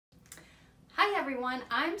everyone,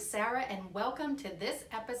 I'm Sarah and welcome to this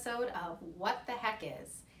episode of What the Heck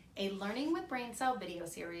Is, a Learning with BrainSell video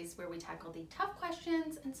series where we tackle the tough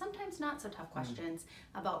questions and sometimes not so tough questions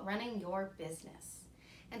about running your business.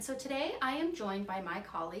 And so today I am joined by my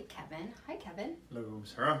colleague Kevin. Hi Kevin. Hello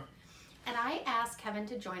Sarah. And I asked Kevin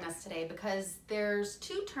to join us today because there's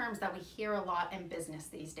two terms that we hear a lot in business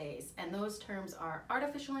these days, and those terms are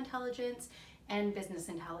artificial intelligence and business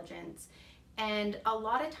intelligence. And a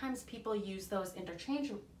lot of times people use those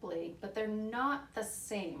interchangeably, but they're not the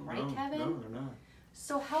same, right, Kevin? No, they're not.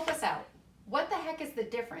 So help us out. What the heck is the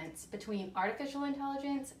difference between artificial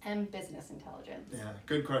intelligence and business intelligence? Yeah,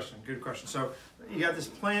 good question, good question. So you got this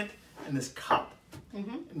plant and this cup.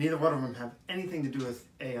 Neither one of them have anything to do with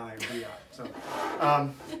AI or BI. So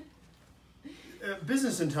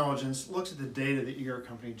business intelligence looks at the data that your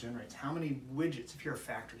company generates. How many widgets, if you're a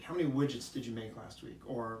factory, how many widgets did you make last week?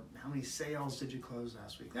 Or how many sales did you close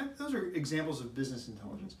last week? Those are examples of business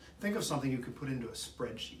intelligence. Think of something you could put into a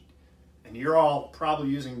spreadsheet. And you're all probably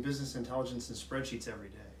using business intelligence in spreadsheets every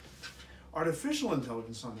day. Artificial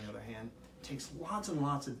intelligence, on the other hand, takes lots and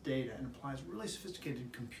lots of data and applies really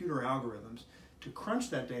sophisticated computer algorithms to crunch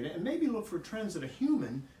that data and maybe look for trends that a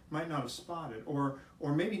human might not have spotted, or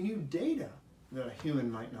maybe new data that a human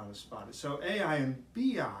might not have spotted. So AI and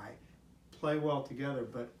BI play well together,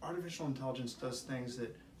 but artificial intelligence does things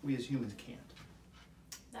that we as humans can't.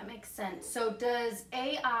 That makes sense. So does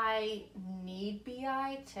AI need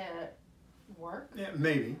BI to work? Yeah,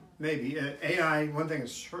 maybe. AI, one thing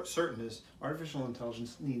is certain is artificial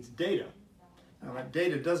intelligence needs data. Now that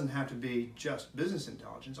data doesn't have to be just business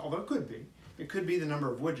intelligence, although it could be. It could be the number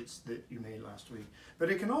of widgets that you made last week. But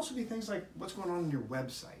it can also be things like what's going on your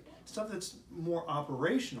website. Stuff that's more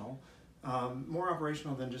operational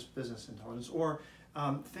than just business intelligence, or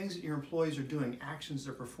things that your employees are doing, actions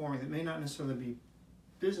they're performing that may not necessarily be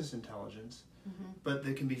business intelligence, but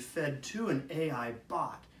they can be fed to an AI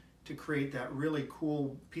bot to create that really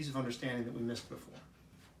cool piece of understanding that we missed before.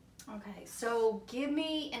 Okay, so give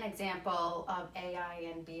me an example of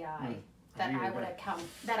AI and BI that I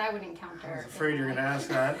would encounter. I was afraid you're going to ask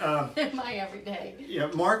that. In my everyday. Yeah,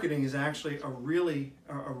 marketing is actually a really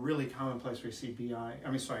common place where you see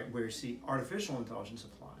where you see artificial intelligence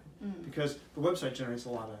applied, because the website generates a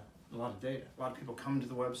lot of data. A lot of people come to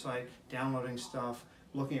the website, downloading stuff,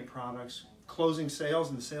 looking at products, closing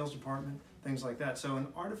sales in the sales department, things like that. So an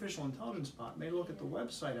artificial intelligence bot may look at the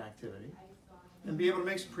website activity and be able to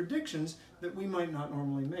make some predictions that we might not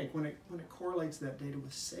normally make when it correlates that data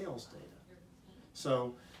with sales data.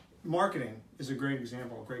 So marketing is a great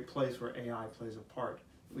example, a great place where AI plays a part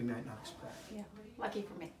that we might not expect. Yeah, lucky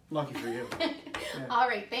for me. Lucky for you. Yeah. All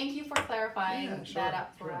right, thank you for clarifying that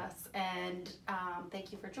up for us. And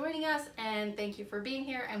thank you for joining us, and thank you for being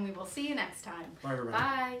here, and we will see you next time. Bye, everybody.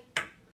 Bye.